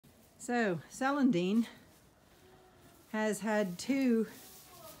So, Celandine has had 2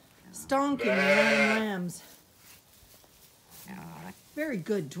 stonking young lambs. Very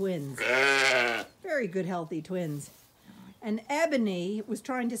good twins. Very good healthy twins. And Ebony was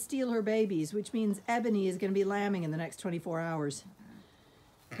trying to steal her babies, which means Ebony is going to be lambing in the next 24 hours.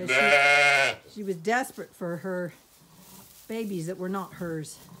 She was desperate for her babies that were not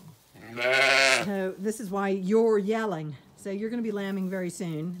hers. So this is why you're yelling. So you're going to be lambing very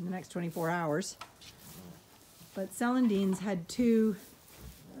soon, in the next 24 hours. But Celandine's had 2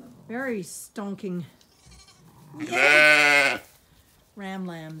 very stonking ram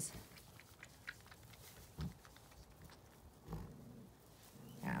lambs.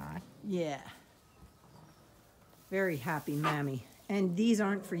 Yeah. Very happy mammy. And these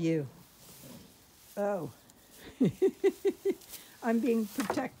aren't for you. Oh. I'm being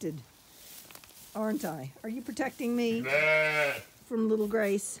protected, aren't I? Are you protecting me from little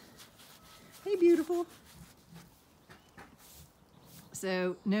Grace? Hey, beautiful.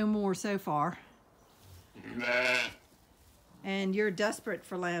 So, no more so far. And you're desperate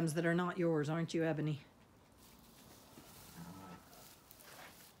for lambs that are not yours, aren't you, Ebony?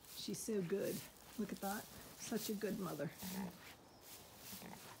 She's so good. Look at that. Such a good mother.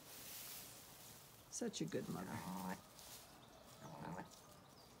 Such a good mother.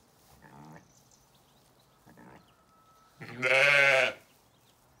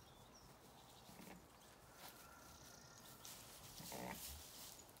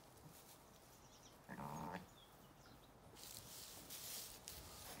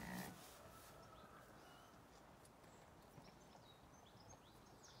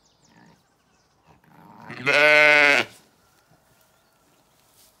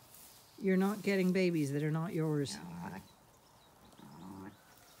 You're not getting babies that are not yours.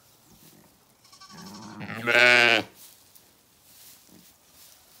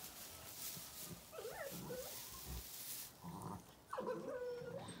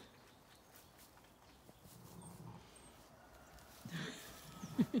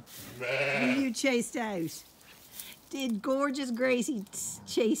 Were you chased out? Did gorgeous Gracie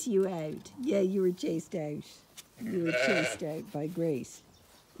chase you out? Yeah, you were chased out. You were chased out by Grace.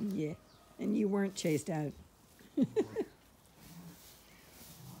 Yeah, and you weren't chased out.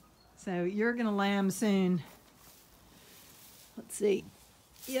 So you're gonna lamb soon. Let's see.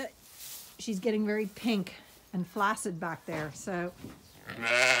 Yeah, she's getting very pink and flaccid back there, so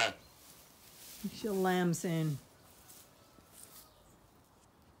she'll lamb soon.